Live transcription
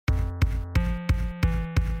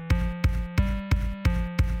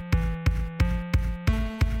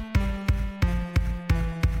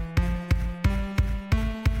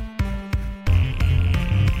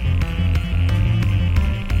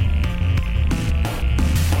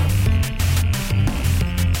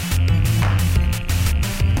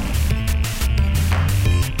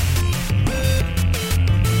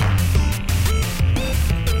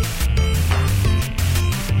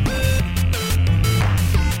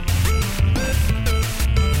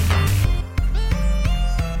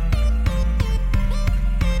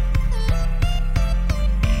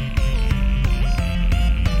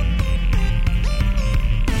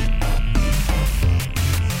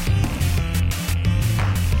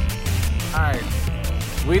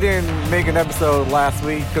We didn't make an episode last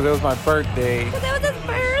week because it was my birthday. Because it was his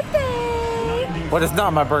birthday. But it's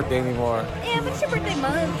not my birthday anymore. Yeah, but it's your birthday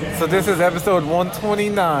month. So this is episode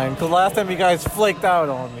 129. Because last time you guys flaked out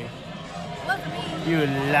on me. It wasn't me. You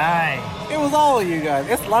lie. It was all of you guys.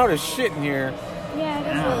 It's loud as shit in here. Yeah,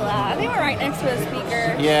 it is a little loud. I think we're right next to a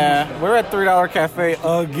speaker. Yeah, we're at $3 Cafe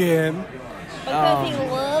again. Because he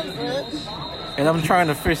loves it. And I'm trying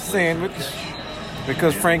to fish sandwich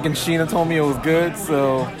because Frank and Sheena told me it was good,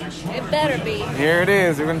 so It better be. here it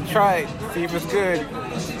is. We're gonna try it, see if it's good.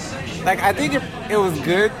 Like, I think it was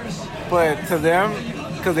good, but to them,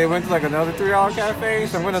 because they went to like another $3 cafe,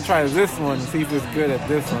 so I'm gonna try this one and see if it's good at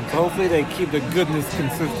this one. So hopefully they keep the goodness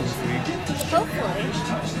consistency. Hopefully.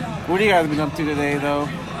 What do you guys been up to today, though?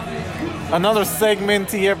 Another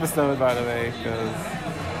segmenty episode, by the way,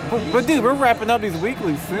 but dude, we're wrapping up these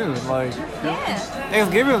weeklies soon. Like, Yeah.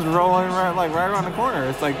 Thanksgiving's rolling right around the corner.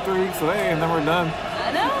 It's like 3 weeks away, and then we're done.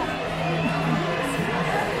 I know.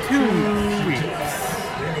 2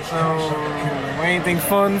 weeks. So, anything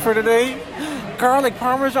fun for today? Garlic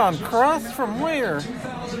Parmesan crust from where?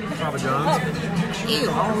 Papa John's. Ew,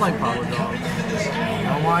 I don't like Papa John's. I don't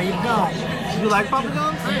know why you don't. You like Papa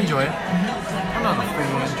John's? I enjoy it. I'm not a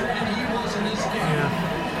fan.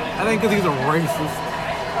 Yeah. I think because he's a racist.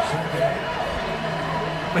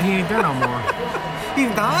 But he ain't there no more. He's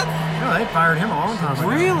not? No, they fired him a long time ago.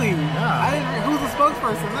 Really? Yeah. Who's the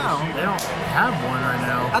spokesperson now? They don't have one right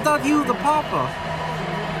now. I thought he was the Papa.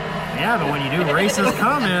 Yeah, but when you do racist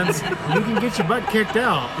comments, you can get your butt kicked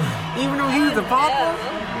out. Even though he was the Papa?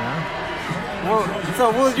 Yeah. Well, so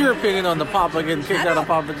what was your opinion on the Papa getting kicked out of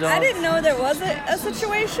Papa John's? I didn't know there was a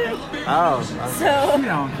situation. Oh. So, You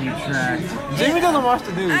don't keep track. Jamie doesn't watch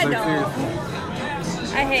the news. I like, don't. seriously.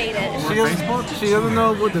 I hate it. She doesn't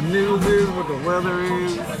know what the news is, what the weather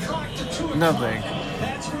is. Nothing.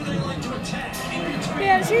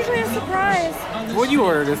 Yeah, it's usually a surprise. What'd you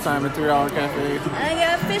order this time at $3 Cafe? I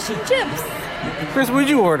got fish and chips. Chris, what'd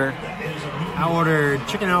you order? I ordered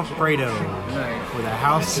chicken Alfredo with a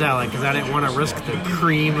house salad because I didn't want to risk the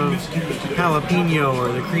cream of jalapeno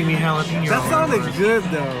or the creamy jalapeno. That sounded good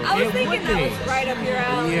though. I was It thinking would that be. was right up your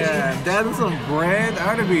alley. Yeah, that and some bread.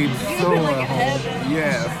 I'd have been so been like at in home. heaven.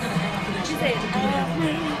 Yes. She said,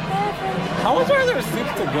 How much are there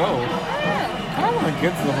soups to go? I want to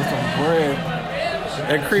get some with some bread.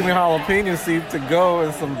 That creamy jalapeno soup to go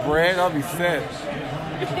and some bread. I'll be set.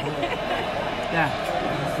 Yeah.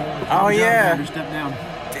 Oh yeah. Step down.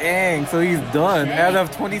 Dang. So he's done as of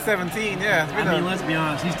 2017. Yeah. It's been I mean, let's be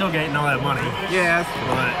honest. He's still getting all that money, yes.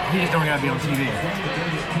 but he just don't gotta be on TV.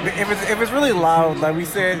 If it's really loud, like we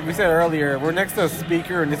said earlier, we're next to a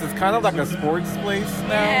speaker, and this is kind of like a sports place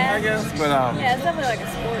now, Yeah. I guess. But yeah, it's definitely like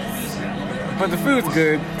a sports. but the food's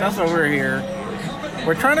good. That's why we're here.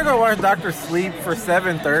 We're trying to go watch Dr. Sleep for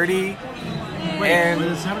 7:30. Wait, And-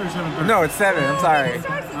 was it 7 or 7:30? No, it's 7. I'm sorry. It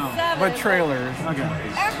starts at Oh. 7. But trailers. Okay.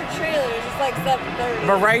 After trailers, it's like 7:30.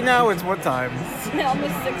 But right now it's what time?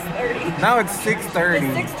 Almost 6:30. Now it's It's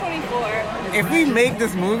 6:30. 6:24. If we make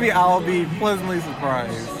this movie, I'll be pleasantly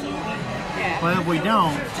surprised. Yeah. Well, if we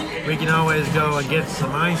don't, we can always go and get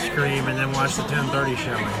some ice cream and then watch the 10:30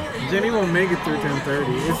 showing. Jenny won't make it through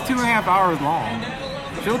 10:30. It's 2.5 hours long.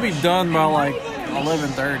 She'll be done by like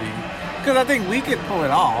 11:30. Because I think we could pull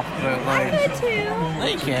it off, but I like could too. no,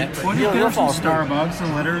 you can't. Why don't you You'll get her some fall asleep. Starbucks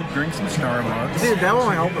and let her drink some Starbucks? Dude, that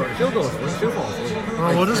won't help her. She'll go asleep. She'll fall asleep.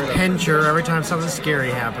 Well, we'll just pinch her every time something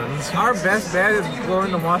scary happens. Our best bet is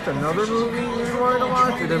going to watch another movie we wanted to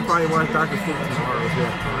watch, and then probably watch Dr. Sleep tomorrow if we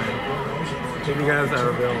have time. If you guys are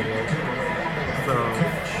available. So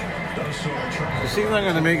she's not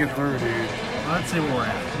gonna make it through, dude. Well, let's see where we're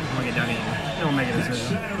at. When we get done eating. Then we'll make a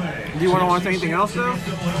decision. Do you want to watch anything else though?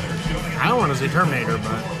 I don't want to see Terminator,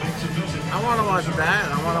 but I want to watch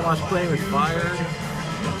that. I want to watch Playing with Fire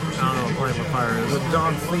I don't know what Playing with Fire is. with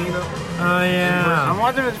John Cena. Oh, I'm yeah.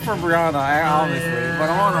 watching it for Brianna, obviously, but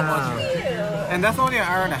I want to watch it. And that's only an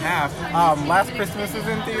hour and a half. Last Christmas is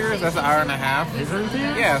in theaters. That's an hour and a half. Is it in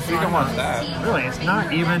theaters? Yeah, so you can watch that. Really, it's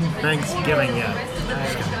not even Thanksgiving yet.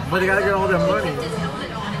 But you gotta get all that money.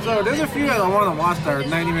 So there's a few that I want to watch that are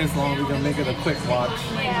 90 minutes long. We can make it a quick watch.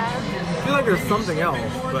 Yeah. I feel like there's something else,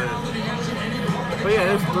 but yeah,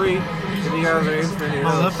 there's 3. If you guys are interested in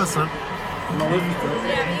Maleficent. Maleficent.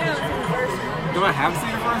 Yeah, but you haven't seen the first one. Do I have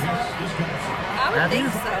seen the first one? I would Have think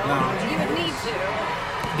you? so. No. You would need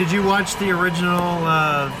to. Did you watch the original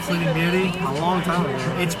Sleeping Beauty? A long time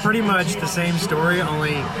ago. It's pretty much the same story,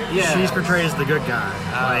 only Yeah. she's portrayed as the good guy.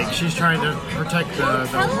 Like, she's trying to protect Tell the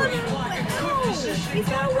him He's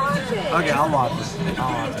gotta watch it. Okay, I'll watch it.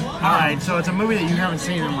 Alright, so it's a movie that you haven't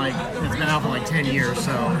seen in like, it's been out for like 10 years,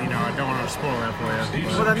 so, you know, I don't want to spoil that for you.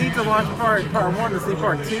 But I need to watch part 1 to see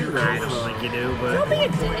part 2, I though. don't think you do, but... Don't be a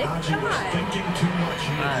dick. Come on.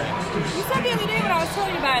 You said the other day when I was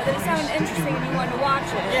telling you about it that it sounded interesting and you wanted to watch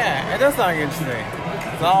it. Yeah, it does sound interesting.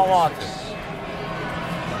 So I'll watch it.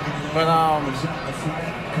 But,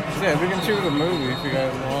 yeah, we can choose a movie if you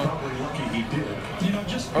guys want.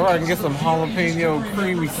 Or I can get some jalapeno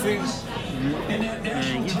creamy soup.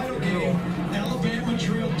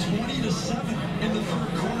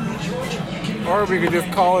 Or we could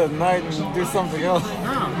just call it a night and do something else.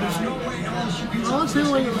 Well, let's see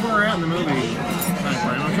where we're at in the movie.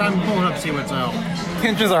 I'm trying to pull it up to see what's out.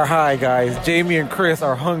 Tensions are high, guys. Jamie and Chris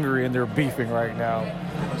are hungry and they're beefing right now.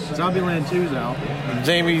 Zombieland 2's out.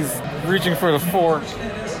 Jamie's reaching for the fork.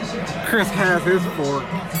 Chris has his fork.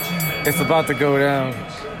 It's about to go down.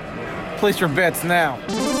 Place your bets now.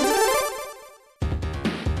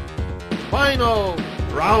 Final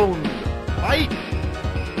round. Fight!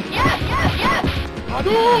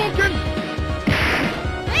 Hadouken!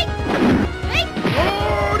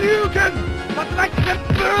 Hadouken! But like the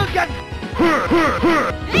Bergen!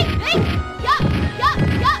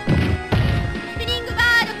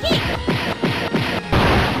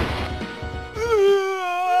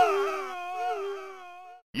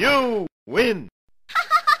 You win!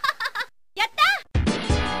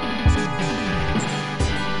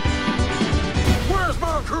 Where's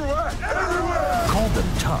my crew at? Everywhere! Call them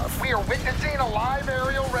tough. We are witnessing a live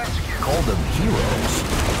aerial rescue. Call them heroes.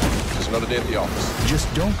 Just another day at the office.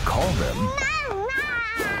 Just don't call them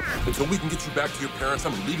Until we can get you back to your parents,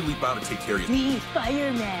 I'm legally bound to take care of you. Me,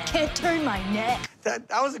 fireman. Can't turn my neck. That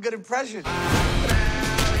was a good impression.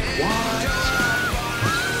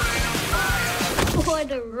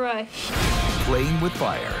 What a rush. Playing with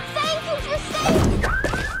Fire. Thank you for saving.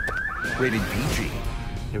 Rated PG.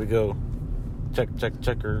 Here we go. Checkers.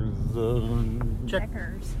 Checkers.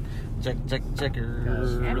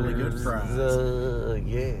 Checkers. Really good fries.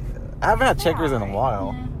 Yeah. I haven't had checkers in a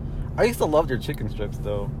while. I used to love their chicken strips,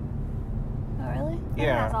 though. Oh, really?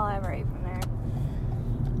 Yeah. That's all I ever ate from there.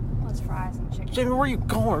 Was fries and chicken. Jamie, where are you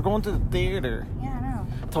going? We're going to the theater Yeah, I know.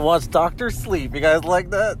 to watch Doctor Sleep. You guys like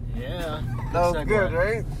that? Yeah. That was good,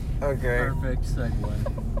 right? Okay. Perfect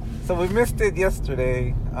segue. So we missed it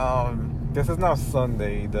yesterday. This is now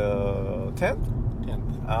Sunday, the 10th?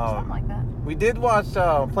 10th. Something like that. We did watch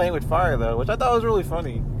Playing with Fire, though, which I thought was really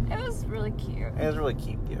funny. It was really cute. It was really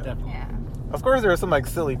cute, yeah. Definitely. Yeah. Of course, there were some like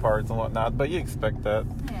silly parts and whatnot, but you expect that.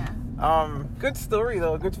 Yeah. Good story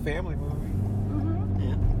though, good family movie. Mm-hmm.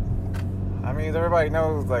 Yeah. I mean, everybody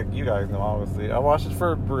knows, like you guys know, obviously. I watched it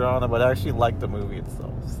for Brianna, but I actually liked the movie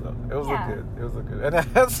itself, so it was Yeah. it was a good, and it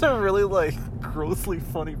had some really like grossly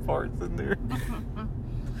funny parts in there.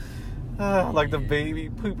 Like the baby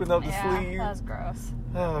pooping up the Yeah, sleeve. that was gross.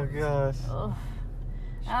 Oh gosh. Ugh.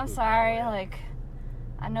 I'm sorry, like,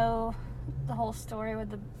 I know the whole story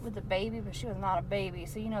with the baby, but she was not a baby,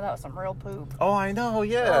 so you know that was some real poop. Oh, I know,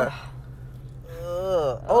 yeah.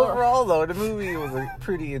 Overall, though, the movie was a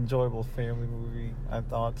pretty enjoyable family movie, I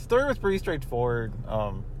thought. The story was pretty straightforward.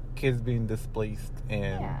 Kids being displaced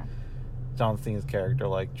and Yeah. John Cena's character,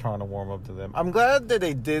 like, trying to warm up to them. I'm glad that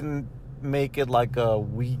they didn't make it, like, a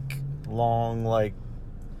week-long, like,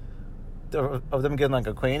 of them getting, like,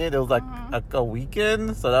 acquainted. It was, like, a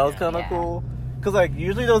weekend, so that was kind of Yeah. cool. Because, like,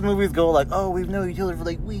 usually those movies go, like, oh, we've known each other for,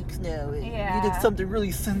 like, weeks now. And Yeah. you did something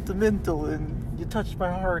really sentimental, and you touched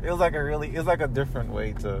my heart. It was, like, a different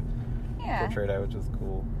way to Yeah. portray that, which is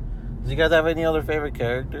cool. Did you guys have any other favorite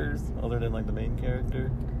characters, other than, like, the main character?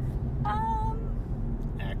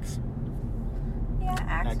 X. Yeah, Axe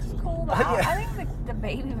Axe was was- cool, but Yeah. I think the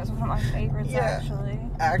baby was one of my favorites, Yeah. actually.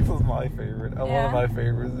 Axe was my favorite. One Yeah. of my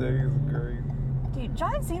favorites. He was great. Dude,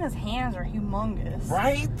 John Cena's hands are humongous.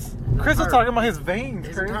 Right? Chris was talking about his veins,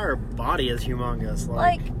 His Chris. entire body is humongous.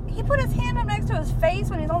 Like, he put his hand up next to his face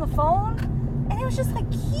when he's on the phone, and it was just,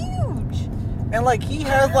 like, huge. And, like, he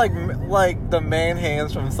has, like the man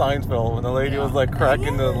hands from Seinfeld when the lady was, like,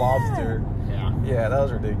 cracking the Yeah. lobster. Yeah. Yeah, that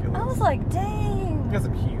was ridiculous. I was like, dang. He has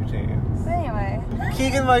some huge hands. But anyway.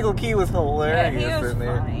 Keegan-Michael Key was hilarious Yeah, he was in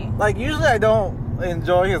there. funny. Like, usually I don't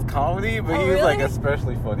enjoy his comedy, but Oh, he was, like, really?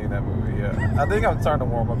 especially funny in that movie, yeah. I think I'm starting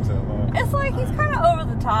to warm up to him. It's like, he's kind of over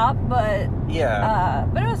the top, but Yeah.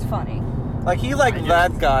 it was funny. Like, he's like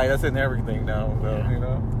that guy that's in everything now, though, Yeah. you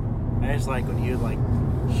know? I just like when you like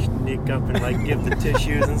sneak up and like give the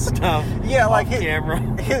tissues and stuff. Yeah, off like camera.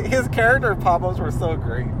 his character pop-ups were so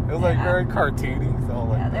great. It was like Yeah. very cartoony, so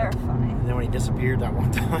like Yeah, they're funny. And then when he disappeared that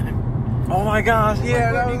one time. Oh my gosh,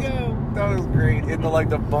 yeah, Where'd he go? that was great. In the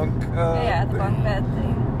the bunk. Yeah, the thing. bunk bed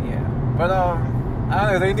thing. Yeah, but I don't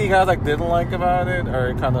know. Is there anything you guys didn't like about it,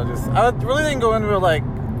 or kind of just? I really didn't go in with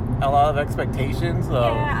a lot of expectations. So,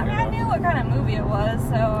 Yeah, I mean, I knew what kind of movie it was,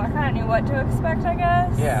 so I kind of knew what to expect, I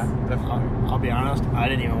guess. Yeah, definitely. I'll be honest, I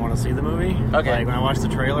didn't even want to see the movie. Okay. Like, when I watched the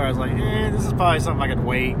trailer, I was like, this is probably something I could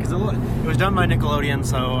wait. Because it was done by Nickelodeon,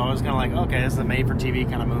 so I was kind of like, okay, this is a made-for-TV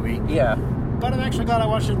kind of movie. Yeah. But I'm actually glad I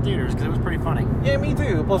watched it in theaters, because it was pretty funny. Yeah, me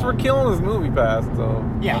too. Plus, we're killing this movie pass, so.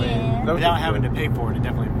 Yeah. that was Without just having good. to pay for it, it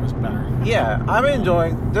definitely was better. Yeah, I'm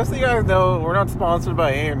enjoying. Just so you guys know, we're not sponsored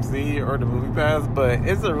by AMC or the Movie Pass, but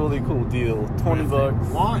it's a really cool deal. $20 bucks.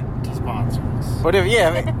 Want to sponsor us. But if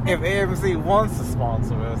AMC wants to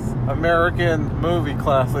sponsor us, American movie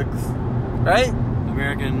classics, right?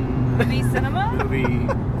 American Movie cinema?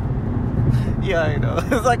 movie. Yeah, I know.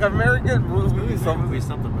 It's like American movie Movie something.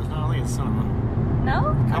 something, but it's not only a cinema.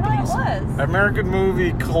 No? I thought it was. American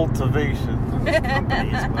movie cultivation.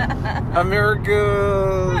 Companies, but American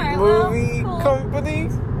Alright, well, movie cool. company.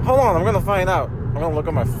 Hold on, I'm gonna find out. I'm gonna look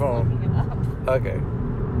at my phone. Okay.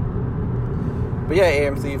 But yeah,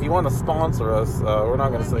 AMC, if you want to sponsor us, we're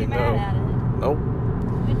not gonna say Be mad no. at it.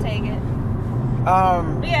 Nope. We take it.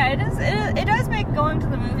 But yeah, it does make going to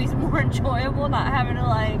the movies more enjoyable, not having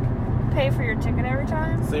to pay for your ticket every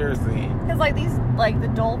time. Seriously. Because these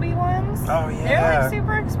the Dolby ones, Oh they're yeah.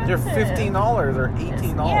 super expensive. They're $15 or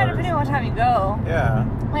 $18. Yeah, depending on what time you go. Yeah.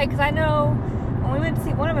 Because I know when we went to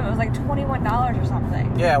see one of them, it was $21 or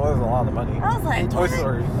something. Yeah, it was a lot of money. I was like, Toy what?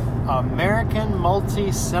 Story. American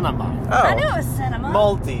Multi-Cinema. Oh. I knew it was cinema.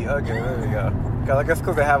 Multi. Okay, there we go. 'Cause I guess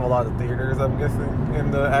because they have a lot of theaters, I'm guessing,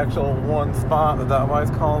 in the actual one spot. Is that why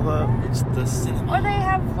it's called that? It's the cinema. Or they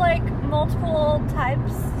have multiple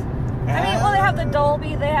types. I mean, well, they have the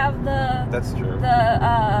Dolby. They have the That's true.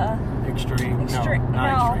 Extreme. Extreme- No,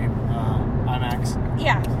 not no. extreme. IMAX.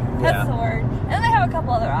 yeah, that's Yeah. the word. And they have a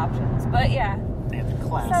couple other options, but yeah. They have the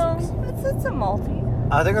classics. So it's a multi.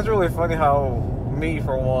 I think it's really funny how me,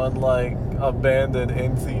 for one, abandoned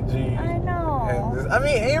NCG. I know. And I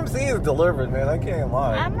mean, AMC is delivered, man. I can't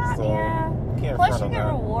lie. I'm not. So, Yeah. Can't Plus, front you on get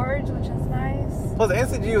that. rewards, which is nice. Plus,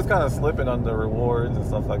 NCG was kind of slipping on the rewards and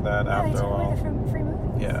stuff like that Yeah, they after a took away while. the free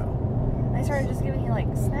movies. Yeah. They started just giving you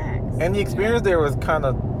snacks. And the experience there was kind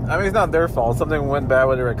of, I mean, it's not their fault. Something went bad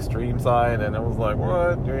with their extreme side, and it was like,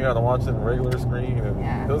 what? You got to watch it in regular screen? And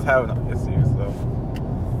Yeah. it was having issues, so.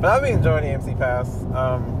 But I've been enjoying the AMC Pass.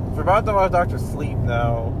 We're about to watch Dr. Sleep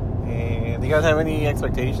now. And do you guys have any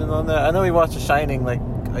expectations on that? I know we watched The Shining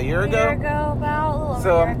a year ago. A year ago, about a little over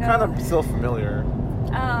So a year I'm ago. kind of still familiar.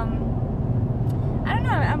 I don't know.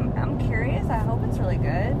 I'm curious. I hope it's really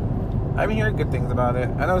good. I've been hearing good things about it.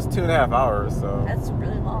 I know it's 2.5 hours, so. That's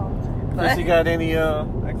really long. Chris, you got any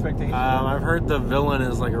expectations? I've heard the villain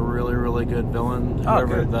is a really, really good villain. Oh,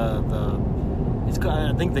 Whoever good. it's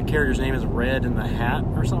I think the character's name is Red in the Hat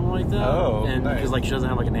or something like that. Oh, and nice. because she doesn't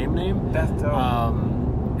have a name. That's dope.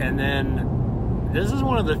 And then this is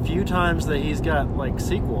one of the few times that he's got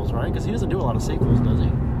sequels, right? Because he doesn't do a lot of sequels, does he?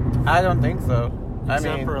 I don't think so.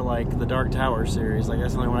 Except for the Dark Tower series.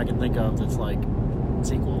 That's the only one I can think of that's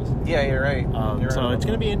sequels. Yeah, you're right. You're So right. it's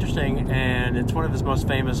going to be interesting, and it's one of his most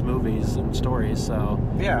famous movies and stories. So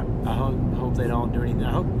Yeah. I hope they don't do anything.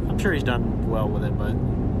 I'm sure he's done well with it, but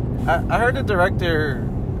I heard the director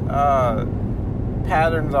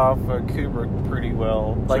patterns off of Kubrick pretty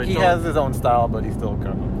well. So He he told- has his own style, but he's still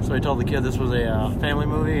kind so he told the kid this was a family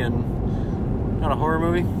movie and not a horror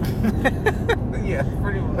movie. of. Yeah,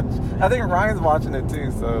 pretty much. I think Ryan's watching it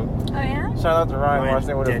too, so Oh yeah? shout out to Ryan Ryan's watching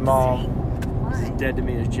it with his dead. mom. Why? Dead to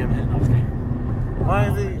me as Jim hit. Okay. Why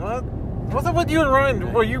is he? What? What's up with you and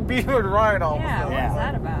Ryan? Well, you beefing with Ryan all of a Yeah, sudden. what's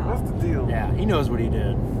that about? What's the deal? Yeah, he knows what he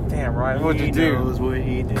did. Damn, Ryan, what'd you He do? knows what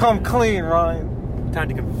he did. Come clean, Ryan. Time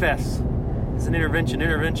to confess. It's an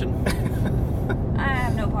intervention. I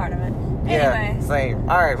have no part of it. Yeah, Anyway. same.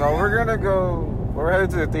 All right, well, we're headed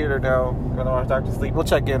to the theater now. We're gonna watch Dr. Sleep. We'll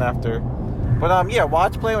check in after. But yeah,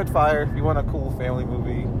 watch Playing with Fire if you want a cool family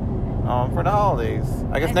movie for the holidays.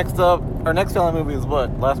 I guess our next family movie is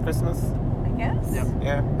what? Last Christmas? I guess. Yep.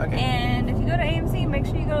 Yeah. Okay. And if you go to AMC, make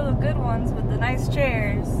sure you go to the good ones with the nice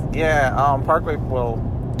chairs. Yeah. Parkway. Well,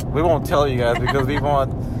 we won't tell you guys because we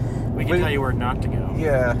want. We can tell you where not to go.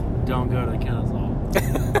 Yeah. Don't go to the Kenneth Hall.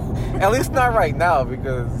 At least not right now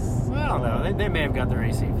because. Well, I don't know. They may have got their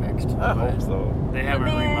AC fixed. I but hope so. They haven't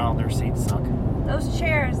Man. remodeled their seats. Suck. Those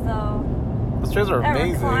chairs, though, Those chairs are that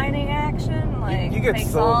amazing. reclining action, You get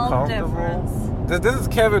makes so all the comfortable. difference. This is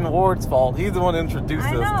Kevin Ward's fault. He's the one who introduced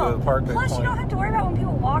I us know. to Parkway Plus, Point. you don't have to worry about when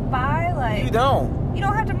people walk by. You don't. You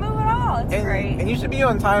don't have to move at all. It's great. And you should be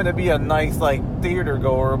on time to be a nice like theater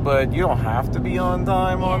goer, but you don't have to be on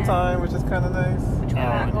time, which is kind of nice. Which we're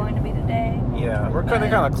not going to be today. Yeah, we're kind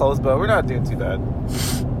of close, but we're not doing too bad.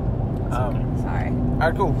 Sorry. All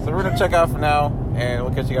right, cool. So we're gonna check out for now, and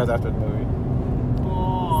we'll catch you guys after the movie.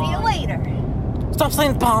 See you later. Stop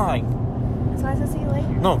saying bye. That's why I said see you later.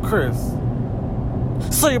 No, Chris.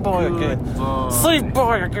 Say bye again. Say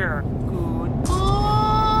bye again.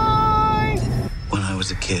 When I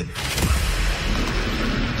was a kid,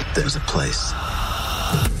 there was a place.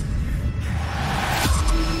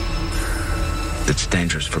 It's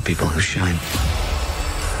dangerous for people who shine.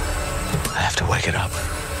 I have to wake it up.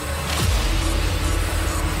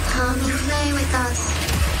 Come and play with us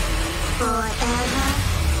forever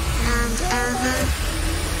and ever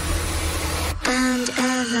and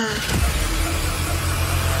ever.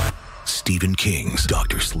 Stephen King's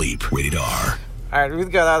Dr. Sleep, rated R. Alright, we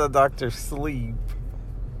got out of Dr. Sleep,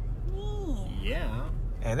 Yeah.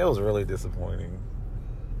 and it was really disappointing.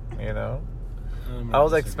 You know? I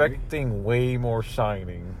was expecting way more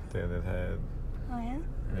Shining than it had. Oh, yeah?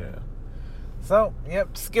 Yeah. So,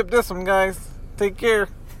 yep, skip this one, guys. Take care.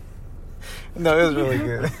 No, it was really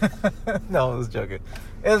good. No, I was joking.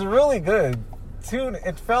 It was really good.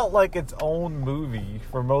 It felt like its own movie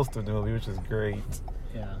for most of the movie, which is great.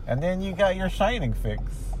 Yeah. And then you got your Shining fix.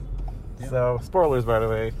 Yep. So, spoilers, by the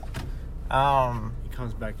way. It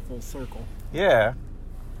comes back full circle. Yeah.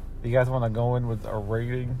 You guys want to go in with a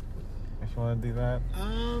rating? If you want to do that?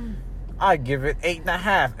 I give it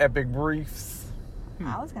 8.5 epic briefs.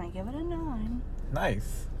 I was going to give it a 9.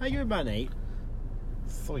 Nice. I give it about an 8.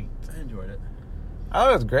 Sweet. I enjoyed it.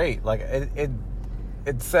 Oh, it was great. Like, it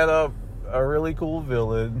set up a really cool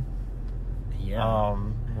villain. Yeah.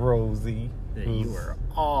 Rosie. That you were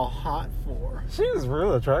all hot for. She was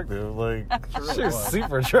real attractive. Like, really she was was.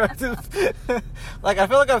 super attractive. Like, I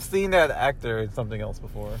feel like I've seen that actor in something else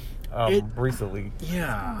before. Recently.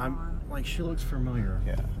 Yeah, I'm like, she looks familiar.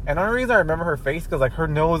 Yeah. And the only reason I remember her face, because, like, her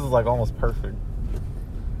nose is, like, almost perfect.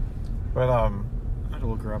 But, I have to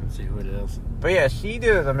look her up and see who it is. But yeah, she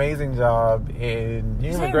did an amazing job in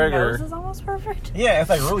You Ewan say her McGregor. nose is almost perfect? Yeah, it's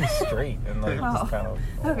like really straight and like Oh. just kind of.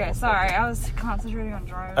 Okay, sorry. I was concentrating on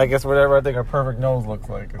driving. I guess whatever I think a perfect nose looks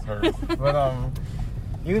like is hers. But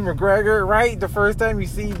Ewan McGregor, right? The first time you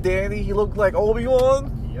see Danny, he looked like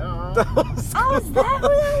Obi-Wan. Yeah. That was Oh, is that who that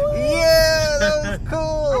was? Yeah, that was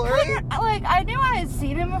cool, I right? couldn't, like, I knew I had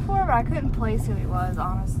seen him before, but I couldn't place who he was,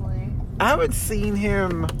 honestly. I haven't seen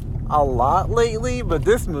him a lot lately, but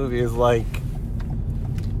this movie is like,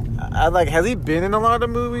 has he been in a lot of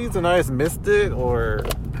movies and I just missed it, or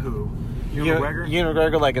Who? Ewan McGregor? Ewan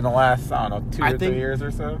McGregor, like in the last, I don't know, 2 or 3 years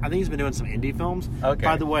or so. I think he's been doing some indie films. Okay.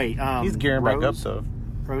 By the way, He's gearing back up, though.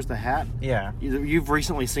 Rose the Hat. Yeah. You've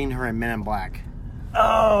recently seen her in Men in Black.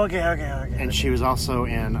 Oh, okay. And she was also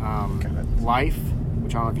in Life,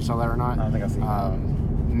 which I don't know if you saw that or not. I don't think I've seen that.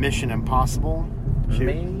 Mission Impossible.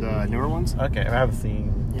 Maybe? The newer ones. Okay, I haven't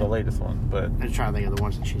seen the latest one, but I'm just trying to think of the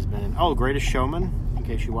ones that she's been in. Oh, Greatest Showman, in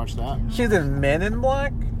case you watched that. she's in Men in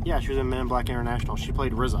Black. Yeah, she was in Men in Black International. She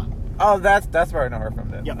played Riza. Oh, that's where I know her from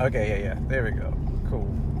then. Yep. Okay, yeah. There we go. Cool.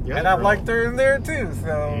 Yeah, and I girl. liked her in there too,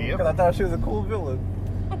 so Yep. because I thought she was a cool villain.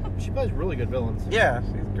 She plays really good villains. Yeah,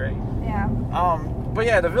 she's great. Yeah. But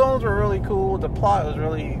yeah, the villains were really cool. The plot was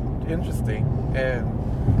really interesting,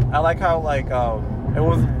 and I like how it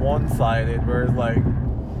wasn't one-sided, whereas like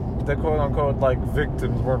the quote-unquote like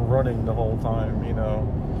victims weren't running the whole time. You know.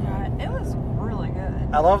 Yeah, it was really good.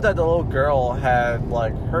 I love that the little girl had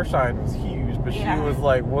like her shine was huge, but Yeah. she was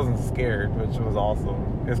like wasn't scared, which was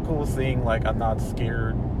awesome. It's cool seeing like I'm not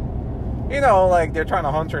scared. You know, like they're trying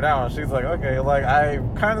to hunt her down. She's like, okay, like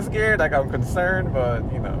I'm kind of scared, like I'm concerned, but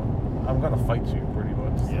you know, I'm gonna fight you pretty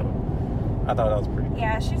much. So Yep. I thought that was pretty cool.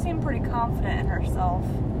 Yeah, she seemed pretty confident in herself.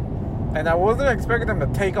 And I wasn't expecting them to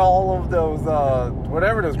take all of those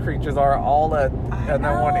whatever those creatures are all at that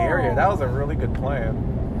one area. That was a really good plan.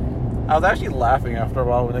 I was actually laughing after a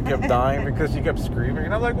while when it kept dying because she kept screaming,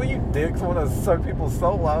 and I'm like, well, you dicks want to suck people's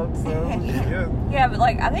soul out, so yeah. Yeah, but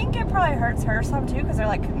like I think it probably hurts her some too because they're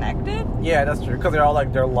like connected. Yeah, that's true, because they're all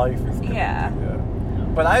like, their life is connected. Yeah.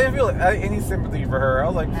 But I didn't feel any sympathy for her. I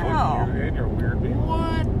was like, No. fuck you, and you're weird people.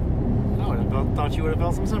 What? I would have thought you would have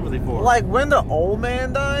felt some sympathy for her. Like, when the old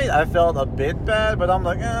man died, I felt a bit bad, but I'm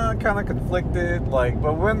like, kind of conflicted. Like,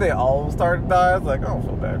 but when they all started to die, I was like, I don't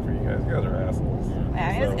feel bad for you guys. You guys are assholes.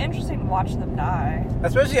 Yeah, it was interesting to watch them die.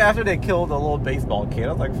 Especially after they killed the little baseball kid.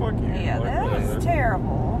 I was like, fuck you. Yeah, Like, that whatever. was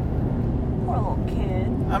terrible. Poor little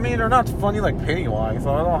kid. I mean, they're not funny like Pennywise,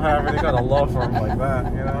 so I don't have any kind of love for them like that,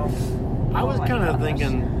 you know? I was Oh my kind of gosh.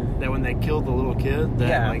 thinking that when they killed the little kid,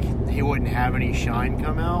 that like he wouldn't have any shine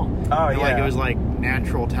come out. Oh, And, yeah. like it was like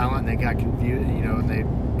natural talent, and they got confused, you know, and they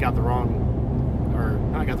got the wrong, or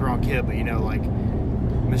not got the wrong kid, but you know, like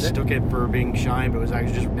mistook it for being shine, but it was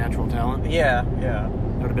actually just natural talent. Yeah. It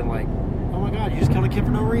would have been like, oh my god, you just killed a kid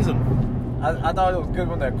for no reason. I thought it was good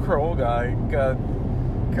when that Kroll guy got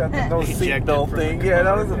the no Ejected seatbelt from thing. the Yeah,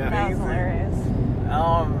 that car, was yeah. That was amazing. hilarious.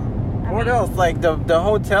 What else? Like the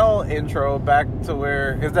hotel intro back to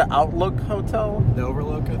where is the Outlook Hotel? The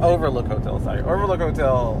Overlook. I think. Overlook Hotel, sorry. Overlook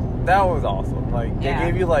Hotel. That was awesome. Like they Yeah.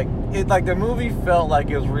 gave you like the movie felt like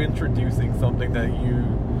it was reintroducing something that you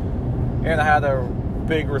and I had a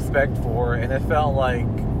big respect for, and it felt like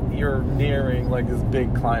you're nearing like this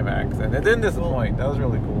big climax, and it didn't disappoint. That was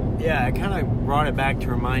really cool. Yeah, it kind of brought it back to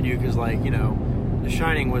remind you because, like, you know, The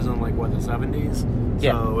Shining was in like what, the 70s.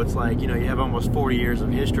 Yeah. So it's like, you know, you have almost 40 years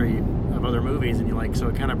of history of other movies, and you like, so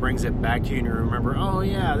it kind of brings it back to you, and you remember, oh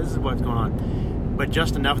yeah, this is what's going on. But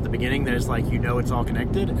just enough at the beginning that it's like, you know, it's all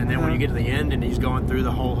connected, and then when you get to the end and he's going through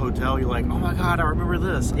the whole hotel, you're like, oh my god, I remember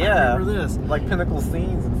this. Yeah, I remember this. like pinnacle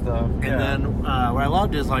scenes and stuff. And then what I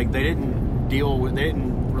loved is like they didn't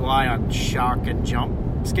rely on shock and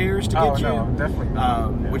jump scares to get you. No, definitely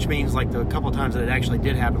not. Which means like the couple of times that it actually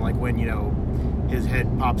did happen, like when, you know, his head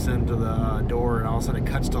pops into the door and all of a sudden it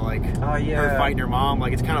cuts to like her fighting her mom.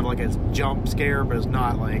 Like it's kind of like a jump scare, but it's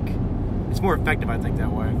not like, it's more effective, I think,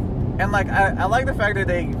 that way. And like I like the fact that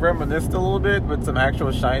they reminisced a little bit with some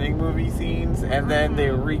actual Shining movie scenes, and then they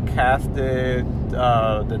recasted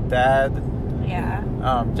the dad,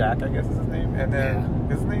 Jack, I guess is his name, and then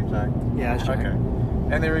is his name Jack? Yeah, it's Jack. Okay.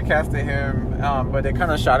 And they recasted him, but they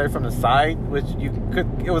kind of shot it from the side, which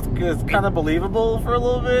it was kind of believable for a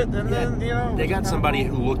little bit, and then you know they got somebody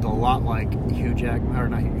who looked a lot like Jack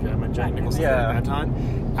Nicholson at that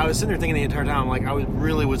time. I was sitting there thinking the entire time, like I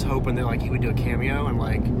really was hoping that like he would do a cameo and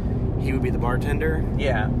like he would be the bartender.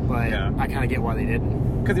 Yeah, but I kind of get why they didn't.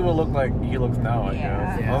 Because he would look like he looks now, I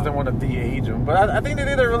guess. Yeah. I wasn't want to de-age him, but I think they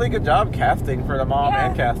did a really good job casting for the mom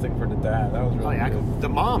and casting for the dad. That was really good. The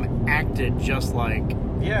mom acted just like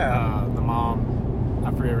the mom.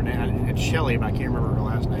 I forget her name. It's Shelley, but I can't remember her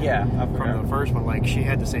last name. Yeah, I from forgot. the first one. Like she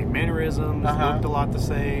had the same mannerisms, looked a lot the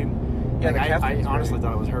same. Yeah, like, the casting I was honestly great.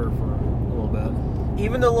 thought it was her for a little bit.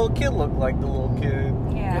 Even the little kid looked like the little kid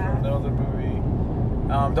from the other movie.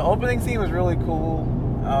 The opening scene was really cool,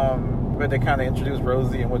 where they kind of introduced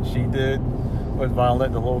Rosie and what she did with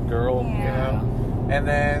Violet, the little girl, you know. And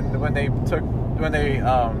then when they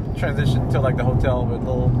transitioned to like the hotel with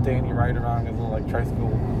little Danny riding around his little like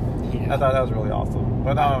tricycle, I thought that was really awesome.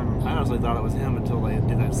 But I honestly thought it was him until they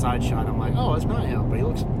did that side shot. I'm like, oh, it's not him, but he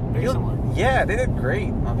looks very similar. Yeah, they did great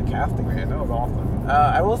on the casting, man. That was awesome.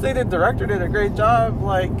 I will say the director did a great job.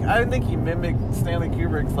 Like, I didn't think he mimicked Stanley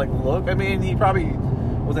Kubrick's like look. I mean, he probably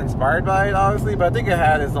was inspired by it, obviously, but I think it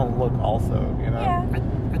had his own look also, you know? Yeah.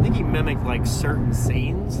 I think he mimicked like certain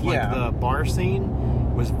scenes. Like the bar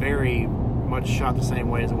scene was very much shot the same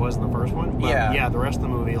way as it was in the first one. But the rest of the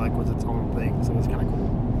movie like was its own thing, so it was kind of cool.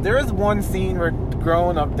 There is one scene where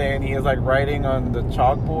grown-up Danny is like writing on the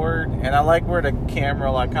chalkboard, and I like where the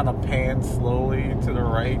camera like kind of pans slowly to the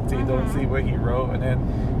right so you don't see what he wrote, and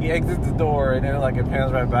then he exits the door, and then like it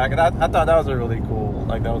pans right back. And I thought that was a really cool,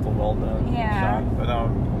 like that was a well done shot. But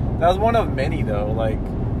that was one of many though. Like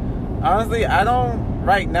honestly, I don't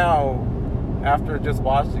right now after just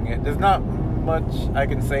watching it. There's not much I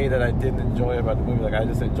can say that I didn't enjoy about the movie. Like I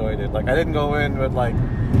just enjoyed it. Like I didn't go in with like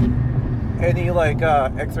any like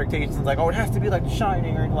expectations like, oh, it has to be like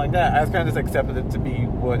Shining or anything like that. I just kind of just accepted it to be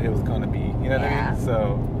what it was going to be, you know what I mean?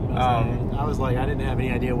 So I was like, I didn't have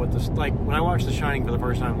any idea what this, like when I watched The Shining for the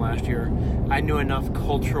first time last year, I knew enough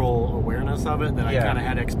cultural awareness of it that I kind of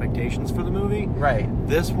had expectations for the movie. Right.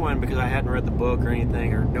 This one, because I hadn't read the book or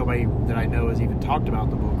anything, or nobody that I know has even talked about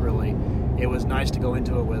the book really, it was nice to go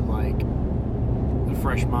into it with like a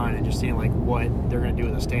fresh mind and just seeing like what they're going to do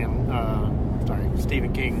with a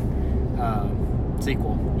Stephen King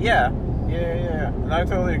sequel. Yeah. And I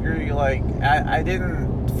totally agree. Like, I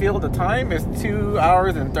didn't feel the time. It's 2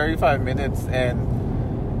 hours and 35 minutes,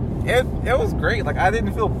 and it was great. Like, I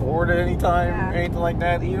didn't feel bored at any time or anything like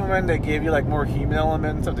that. Even when they gave you, like, more human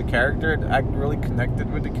elements of the character, I really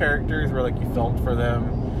connected with the characters where, like, you felt for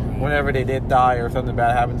them. Whenever they did die or something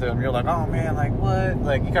bad happened to them, you're like, oh, man, like, what?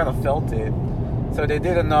 Like, you kind of felt it. So they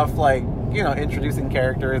did enough, like, you know, introducing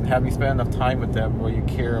characters and having you spend enough time with them where you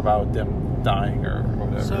care about them dying or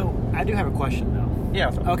whatever. So, I do have a question, though.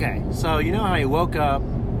 Yeah. Okay, so you know how he woke up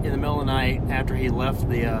in the middle of the night after he left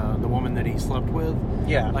the woman that he slept with?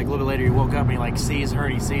 Yeah. Like, a little bit later, he woke up and he, like, sees her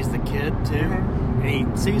and he sees the kid, too. And he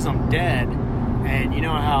sees them dead, And you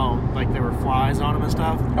know how like there were flies on him and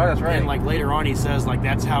stuff? Oh, that's right. And like later on he says like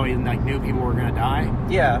that's how he like knew people were gonna die.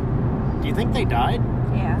 Yeah. Do you think they died?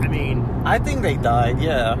 Yeah. I mean, I think they died,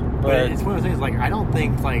 yeah. but it's one of those things like I don't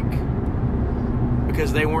think like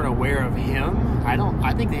because they weren't aware of him.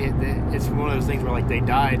 I think it's one of those things where like they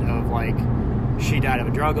died of like she died of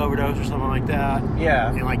a drug overdose or something like that. Yeah.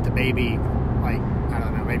 And like the baby, like I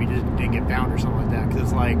don't know, maybe just didn't get found or something like that. Because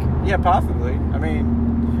it's like yeah, possibly. I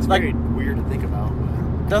mean, it's like, very weird to think about.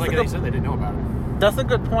 But That's like a they good- said, they didn't know about it. that's a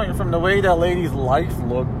good point. From the way that lady's life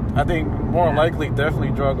looked, I think more likely definitely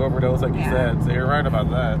drug overdose, like you said. So you're right about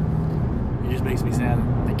that. It just makes me sad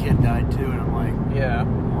that the kid died too, and I'm like, Yeah.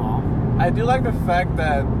 aw. I do like the fact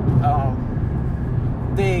that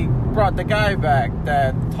they brought the guy back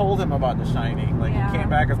that told him about The Shining. Like, Yeah. he came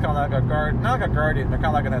back as kind of like a guard, not like a guardian, but kind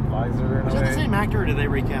of like an advisor in Is a that way. the same actor, or did they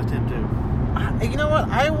recast him too? You know what?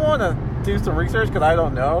 I want to do some research because I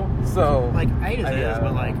don't know. So, Like, A is his,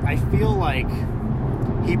 but like, I feel like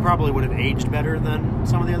he probably would have aged better than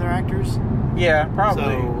some of the other actors. yeah, probably.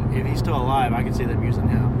 So if he's still alive, I can see them using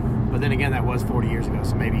him. But then again, that was 40 years ago,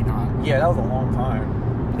 so maybe not. Yeah, that was a long time.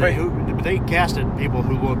 But they casted people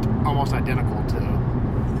who looked almost identical to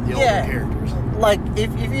the older characters. Like, if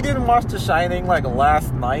you didn't watch The Shining, like,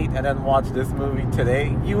 last night and then watch this movie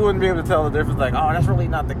today, you wouldn't be able to tell the difference. Like, oh, that's really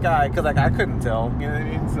not the guy. Because, like, I couldn't tell. You know what I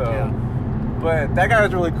mean? So, Yeah. But that guy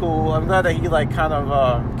was really cool. I'm glad that he, like, kind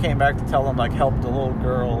of came back to tell him, like, help the little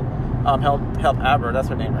girl. Help Aber. That's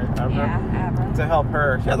her name, right? Aber? Yeah, Aber. To help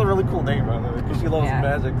her. She has a really cool name, by the way, because she loves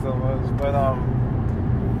magic so much. But,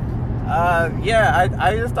 yeah,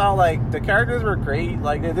 I just thought, like, the characters were great.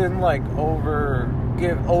 Like, they didn't, like,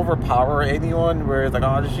 overpower anyone, where it's like,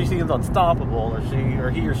 oh, she seems unstoppable, or he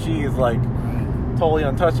or she is, like, totally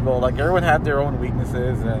untouchable. Like, everyone had their own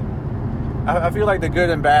weaknesses, and I feel like the good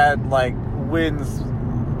and bad, like, wins,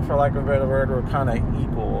 for lack of a better word, were kind of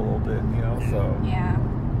equal a little bit, you know, so. Yeah.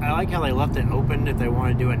 I like how they left it open if they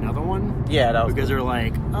want to do another one. Yeah, that was because they're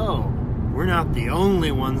like, oh, we're not the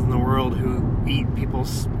only ones in the world who eat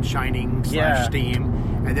people's shining / steam.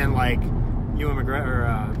 And then like Ewan McGregor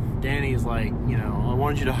or Danny's like, you know, I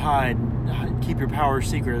wanted you to hide, keep your power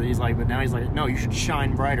secret. He's like, but now he's like, no, you should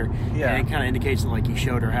shine brighter. Yeah. And it kind of indicates that like he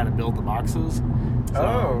showed her how to build the boxes. So,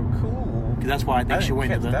 oh, cool. Because that's why I think she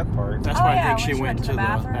went to the that part. That's Oh, why yeah, I think she when went to the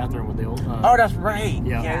bathroom with the old. Oh, that's right.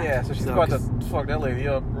 Yeah. Yeah. So she's So, about to fuck that lady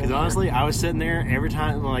up. Because honestly, I was sitting there every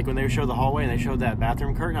time, like when they showed the hallway and they showed that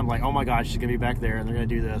bathroom curtain, I'm like, oh my gosh, she's gonna be back there and they're gonna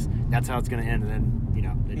do this. That's how it's gonna end. And then, you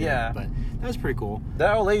know, they did it. But that was pretty cool.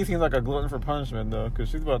 That old lady seems like a glutton for punishment though, because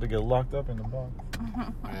she's about to get locked up in the box.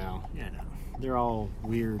 Wow, yeah, no, they're all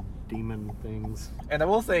weird demon things. And I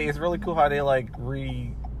will say, it's really cool how they like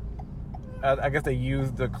I guess they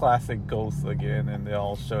used the classic ghosts again, and they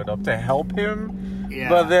all showed up to help him. Yeah.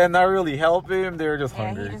 But then not really help him. They were just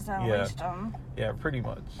hungry. He just unleashed them. Yeah, pretty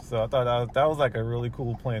much. So I thought that was like a really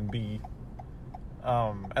cool plan B.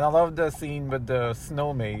 And I love the scene with the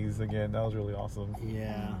snow maze again. That was really awesome.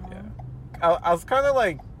 Yeah. Yeah. I was kind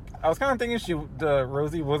of thinking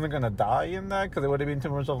Rosie wasn't gonna die in that, because it would have been too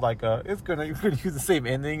much of like it's gonna use the same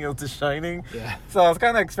ending as The Shining. Yeah. So I was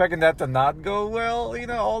kind of expecting that to not go well, you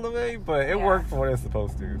know, all the way, but it worked for what it's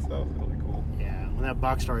supposed to. So that was really cool. Yeah. When that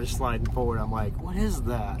box started sliding forward, I'm like, what is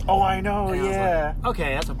that? Oh, I know. And I was Yeah. like,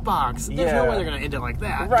 okay, that's a box. There's no way they're gonna end it like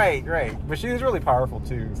that. Right. But she was really powerful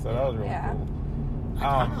too, so that was really cool.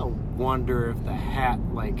 I kind of wonder if the hat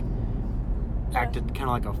like acted kind of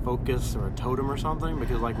like a focus or a totem or something,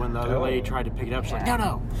 because like when the other lady tried to pick it up, she's like,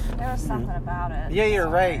 no. There was something about it. Yeah, you're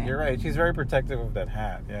right. She's very protective of that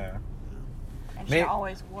hat. Yeah. And she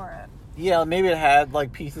always wore it. Yeah, maybe it had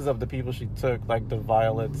like pieces of the people she took, like the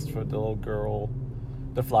violets for the little girl,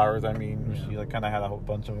 the flowers. I mean, she like kind of had a whole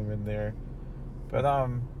bunch of them in there. But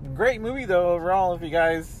great movie though overall. If you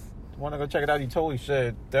guys want to go check it out, you totally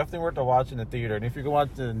should. Definitely worth to watch in the theater. And if you can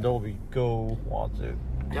watch it in Dolby, go watch it.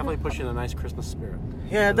 Definitely pushing a nice Christmas spirit.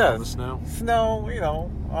 Yeah, it With all does. the snow. Snow, you know,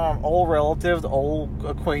 old relatives, old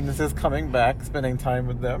acquaintances coming back, spending time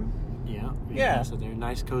with them. Yeah. So they're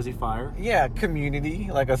nice, cozy fire. Yeah, community,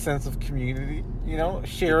 like a sense of community. You know,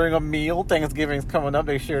 sharing a meal. Thanksgiving's coming up.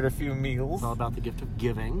 They shared a few meals. It's all about the gift of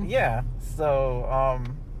giving. Yeah. So,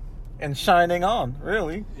 and shining on,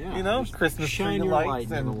 really. Yeah, you know, just Christmas shine tree your lights light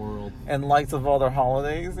and in the world. and lights of other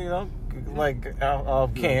holidays. You know, like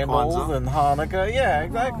candles Kwanzaa. and Hanukkah. Yeah,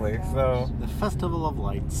 exactly. So The Festival of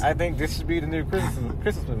Lights. I think this should be the new Christmas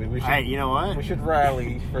movie. We should. Hey, you know what? We should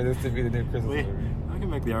rally for this to be the new Christmas movie. I can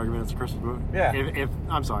make the argument it's a Christmas movie. Yeah. If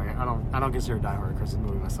I'm sorry, I don't consider Die Hard a Christmas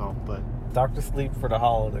movie myself, but Dr. Sleep for the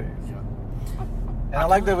holidays. yeah. And I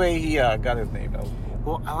like the way he got his name. That was cool.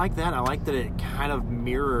 Well, I like that. I like that it kind of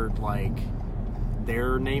mirrored like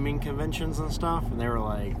their naming conventions and stuff, and they were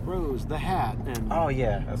like Rose the Hat, and Oh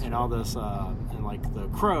yeah, that's and right. all this, and like the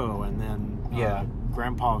Crow, and then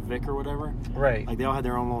Grandpa Vic or whatever. Right. Like they all had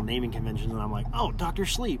their own little naming conventions, and I'm like, oh, Dr.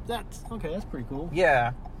 Sleep. That's pretty cool.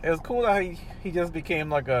 Yeah, it was cool that he just became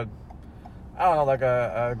like a, I don't know, like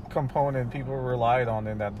a component people relied on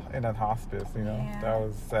in that hospice. You know, Yeah. that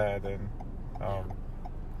was sad and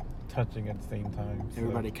touching at the same time. So.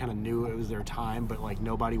 Everybody kind of knew it was their time, but like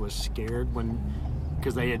nobody was scared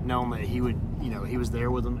because they had known that he would, he was there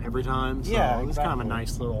with them every time. So Yeah, it was kind of a exactly.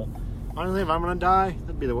 nice little. Honestly, if I'm gonna die,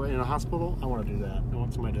 that'd be the way in a hospital. I want to do that. I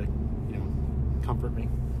want somebody to, comfort me.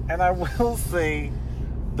 And I will say,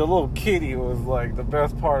 the little kitty was like the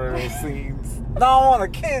best part of those scenes. No, I want a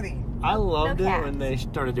kitty. I loved No it cats. when they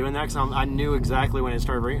started doing that because I knew exactly when it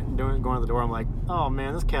started going to the door. I'm like, oh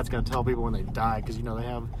man, this cat's gonna tell people when they die because they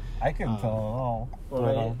have. I couldn't tell at all.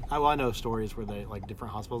 Well, I know stories where they like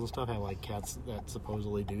different hospitals and stuff have like cats that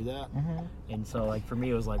supposedly do that. Mhm. And so like for me,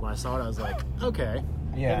 it was like when I saw it, I was like, okay,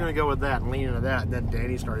 Yeah. I'm gonna go with that and lean into that. And then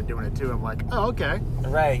Danny started doing it too. I'm like, oh okay.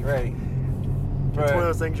 Right. It's one of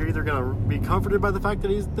those things you're either gonna be comforted by the fact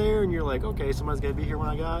that he's there, and you're like, okay, somebody's gonna be here when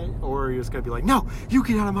I die, or you're just gonna be like, no, you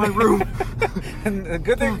get out of my room. And the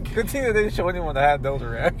good thing that they didn't show anyone that had those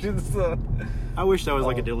reactions. So. I wish that was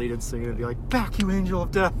like a deleted scene. It'd be like, back, you angel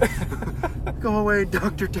of death. Go away,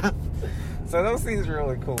 Dr. Death. So those scenes are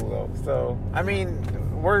really cool though. So I mean,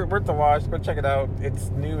 worth to watch. Go check it out. It's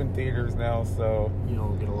new in theaters now. So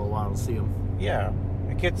We'll get a little while to see them. yeah,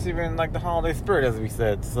 it gets you in like the holiday spirit, as we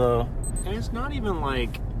said. So And it's not even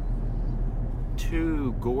like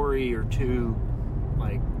too gory or too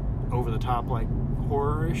like over the top like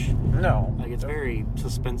horror-ish. no, Like it's very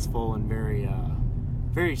suspenseful and very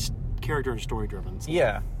character and story driven. So.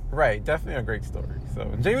 yeah, right. Definitely a great story. So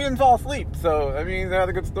and Jamie didn't fall asleep. So I mean, they had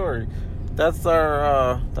a good story. That's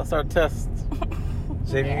our test.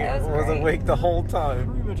 Jamie Yeah, it was was great. awake the whole time.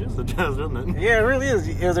 Pretty much is the test, isn't it? Yeah, it really is.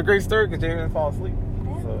 It was a great story because Jamie didn't fall asleep.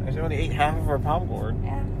 So, and she only ate half of her popcorn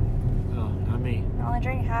Yeah. Oh, not me. I only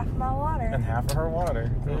drank half of my water. and half of her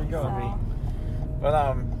water. There you go. So, But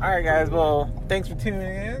all right, guys. Well, thanks for tuning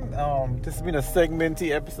in. This has been a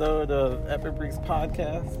segmenty episode of Epic Briefs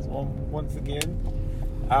Podcast. Once again,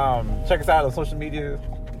 check us out on social media,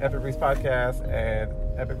 Epic Briefs Podcast at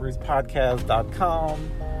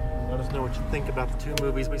epicbriefspodcast.com. Let us know what you think about the 2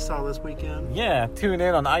 movies we saw this weekend. Yeah, tune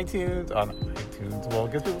in on iTunes. Well,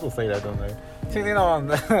 I guess people say that, don't they? Tune in on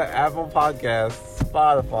Apple Podcasts,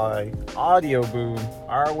 Spotify, Audio Boom,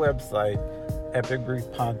 our website,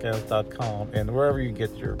 epicbriefspodcast.com, and wherever you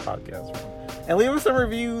get your podcasts from. And leave us some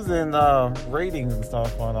reviews and ratings and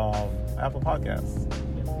stuff on Apple Podcasts.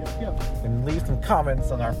 Yep. And leave some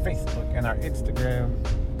comments on our Facebook and our Instagram.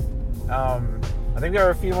 I think we have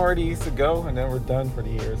a few more of these to go, and then we're done for the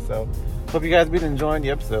year. So, hope you guys have been enjoying the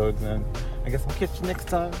episodes, and I guess we'll catch you next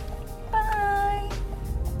time. bye.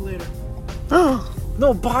 Later.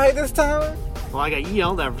 No, bye this time? Well, I got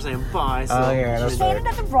yelled at for saying bye. So Oh, yeah, that's Saying it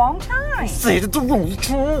at the wrong time. Say it the wrong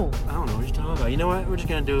time. I don't know what you're talking about. You know what? We're just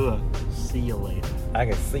gonna do a see you later. I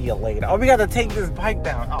can see you later. Oh, we got to take this bike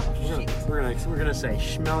down. Oh, shit. We're gonna say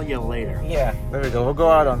smell you later. Yeah, there we go. We'll go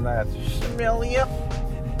out on that. Smell you.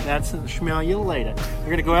 That's smell you later. You're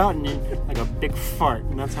gonna go out and like a big fart,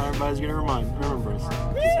 and that's how everybody's gonna remember us.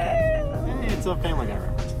 It's a Family Guy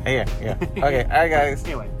reference. Yeah. Okay, all right, guys.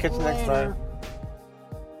 Anyway, catch you next time.